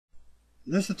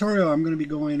In this tutorial, I'm going to be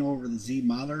going over the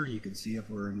ZModeler. You can see if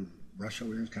we're in brush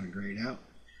over here, it's kind of grayed out.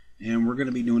 And we're going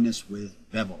to be doing this with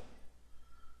Bevel.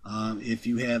 If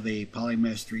you have a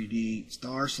Polymesh 3D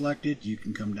star selected, you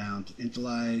can come down to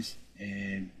Initialize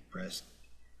and press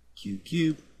Q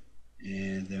cube.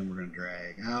 And then we're going to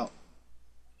drag out.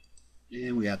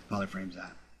 And we got the polyframes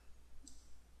on.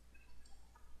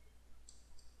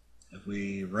 If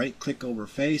we right click over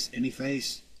face, any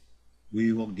face,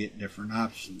 we will get different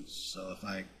options. So if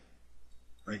I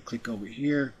right click over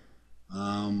here,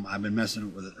 I've been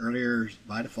messing with it earlier.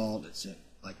 By default it's set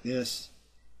like this,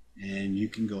 and you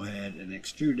can go ahead and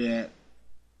extrude that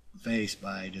face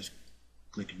by just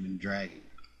clicking and dragging.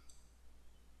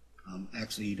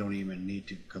 Actually, you don't even need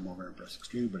to come over and press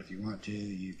extrude, but if you want to,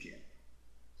 you can.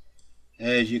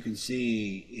 As you can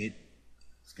see,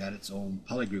 it's got its own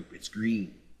polygroup. It's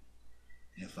green.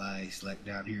 If I select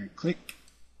down here and click,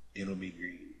 it'll be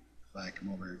green. If I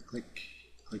come over and click,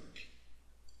 click,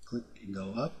 click, and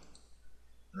go up,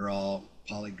 they're all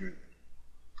polygrouped.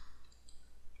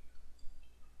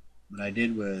 What I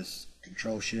did was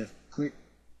Control Shift click.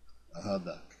 I held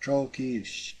the Control key and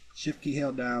Shift key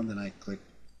held down, then I clicked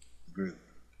the group.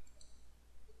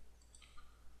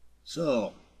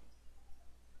 So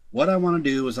what I want to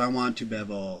do is I want to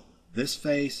bevel this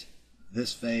face,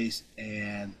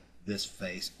 and this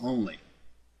face only.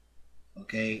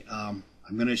 Okay, I'm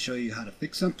going to show you how to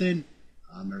fix something.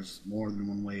 There's more than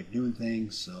one way of doing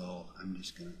things, so I'm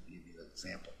just going to give you an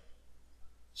example.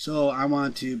 So I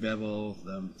want to bevel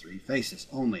them three faces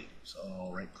only. So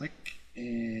I'll right click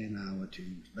and I want to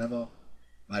bevel.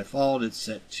 By default it's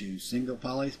set to single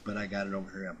polys, but I got it over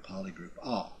here on polygroup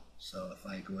all. So if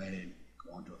I go ahead and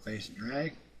go onto a face and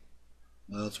drag,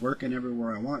 well, it's working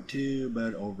everywhere I want to,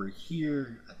 but over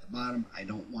here at the bottom I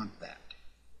don't want that.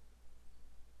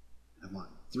 I want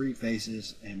three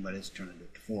faces, but it's trying to do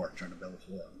it to four, trying to bevel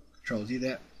four. Control Z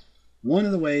that. One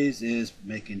of the ways is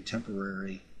making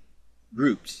temporary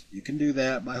groups. You can do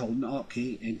that by holding the Alt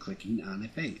key and clicking on a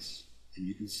face, and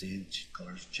you can see the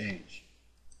colors change.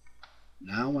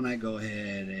 Now when I go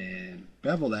ahead and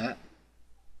bevel that,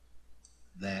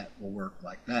 that will work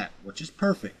like that, which is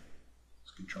perfect.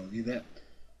 Let's Control Z that.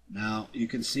 Now you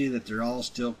can see that they're all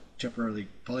still temporarily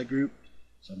polygrouped,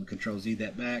 so I'm going to Control Z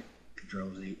that back.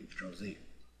 Control Z, Control Z.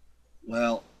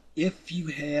 Well, if you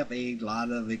have a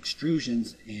lot of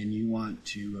extrusions and you want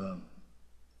to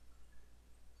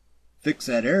fix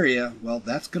that area, well,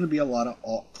 that's going to be a lot of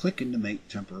alt clicking to make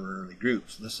temporarily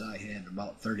groups. Let's say I had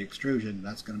about 30 extrusions.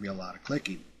 That's going to be a lot of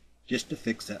clicking just to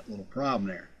fix that little problem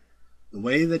there. The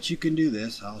way that you can do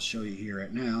this, I'll show you here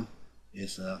right now,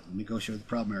 is let me go show the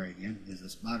problem area again. Is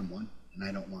this bottom one, and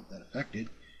I don't want that affected.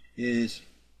 Is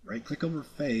right click over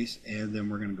face, and then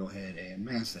we're going to go ahead and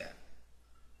mask that.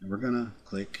 And we're going to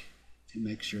click to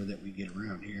make sure that we get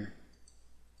around here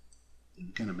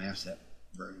and kind of mask that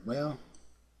very well.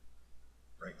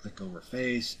 Right click over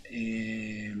face,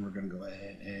 and we're going to go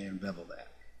ahead and bevel that.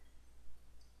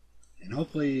 And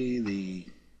hopefully the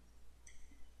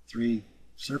three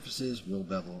surfaces will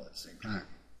bevel at the same time.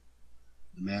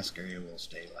 The mask area will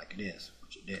stay like it is,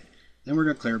 which it did. Then we're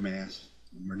going to clear mask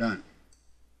when we're done.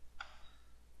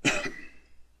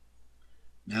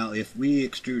 Now if we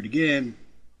extrude again,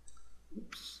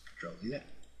 oops, Control Z that.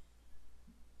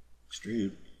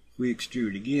 Extrude. If we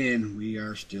extrude again, we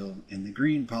are still in the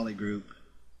green poly group,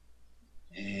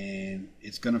 and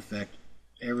it's going to affect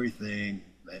everything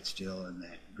that's still in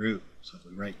that group. So if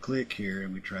we right click here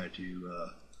and we try to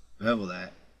bevel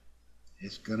that,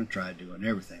 it's going to try doing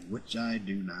everything, which I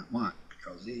do not want.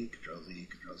 Control Z, Control Z,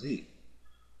 Control Z.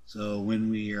 So when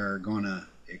we are going to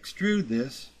extrude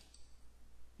this,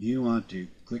 you want to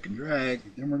click and drag,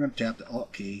 then we're going to tap the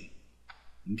Alt key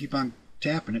and keep on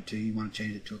tapping it till you want to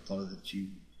change it to a color that you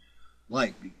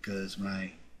like, because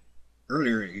when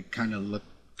earlier it kind of looked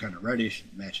kind of reddish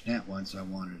matching that one, so I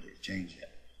wanted to change it.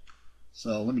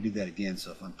 So let me do that again. So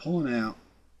if I'm pulling out,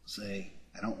 say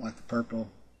I don't like the purple,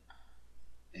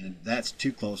 and that's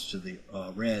too close to the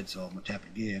red, so I'm going to tap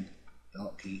it again, the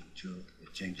Alt key, till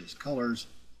it changes colors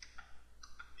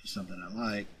to something I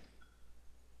like.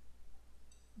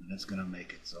 And that's going to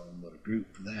make its own little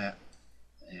group for that.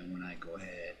 And when I go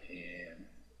ahead and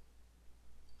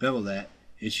bevel that,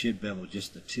 it should bevel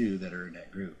just the two that are in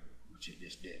that group, which it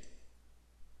just did.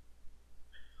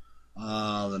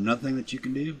 Another thing that you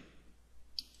can do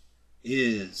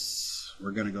is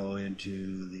we're going to go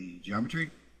into the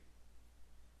geometry,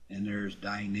 and there's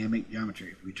dynamic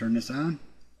geometry. If we turn this on,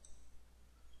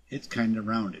 it's kind of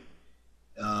rounded.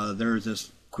 There's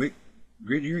this quick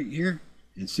grid here.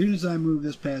 As soon as I move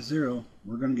this past 0,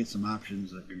 we're going to get some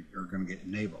options that are going to get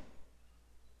enabled.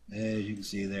 As you can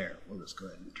see there, we'll just go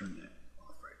ahead and turn that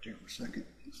off right there for a second.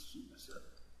 Let's zoom this up.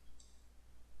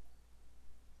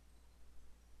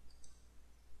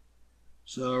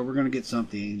 So we're going to get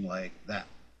something like that.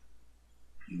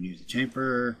 You can use the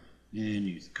chamfer and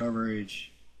use the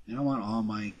coverage. And I want all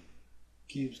my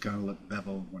cubes kind of look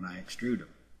beveled when I extrude them.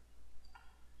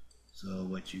 So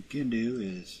what you can do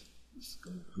is just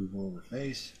go hover over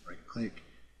face, right click,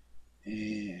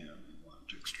 and we want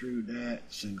to extrude that,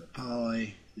 single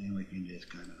poly, then we can just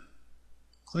kind of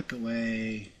click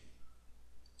away.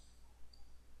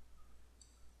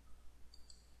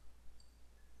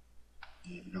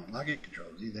 And if you don't like it, Control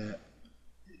Z that,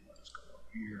 and let's go over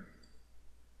here.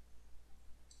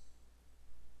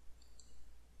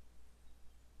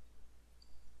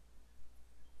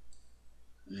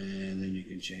 And then you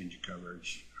can change your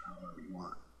coverage however you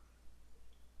want.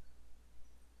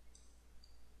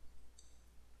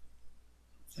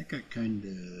 I think I kind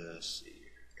of see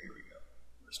here we go.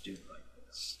 Let's do it like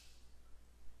this.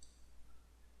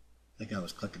 I think I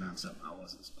was clicking on something I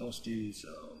wasn't supposed to, so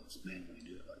let's manually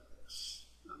do it like this.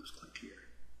 I'll just click here.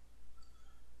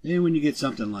 Then when you get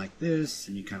something like this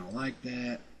and you kind of like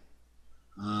that,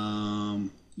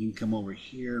 you can come over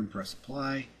here and press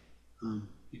apply.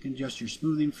 You can adjust your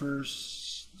smoothing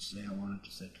first. Let's say I want it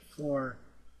to set to 4.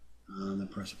 Then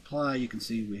press apply. You can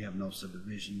see we have no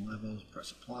subdivision levels.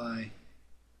 Press apply.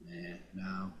 And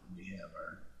now we have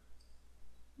our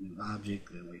new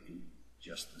object. Then we can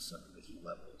adjust the subdivision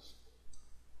levels.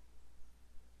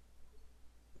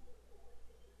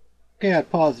 Okay,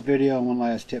 I'd pause the video. One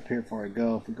last tip here before I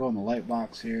go. If we go in the light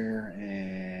box here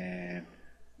and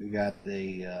we got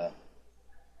the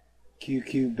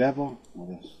QQ bevel,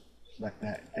 we'll just select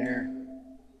that there.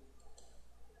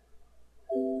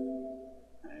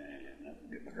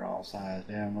 And get the draw size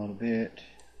down a little bit.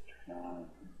 Turn on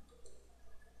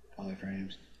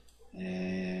polyframes.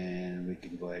 And we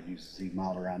can go ahead and use the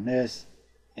ZModeler on this.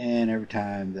 And every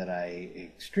time that I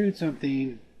extrude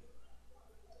something,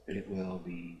 it will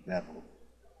be beveled.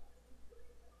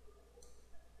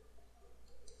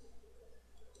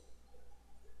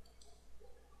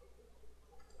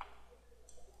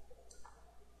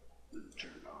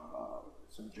 Turn off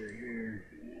the center here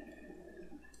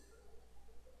and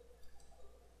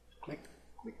click,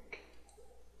 click,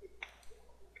 click,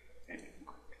 and click.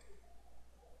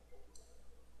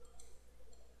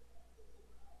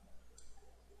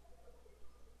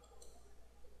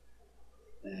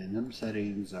 And them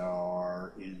settings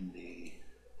are in the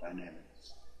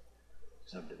dynamics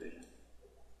subdivision.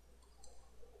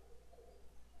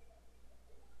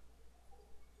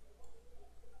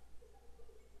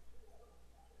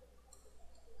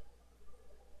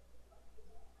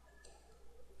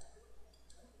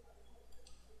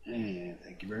 And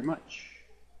thank you very much.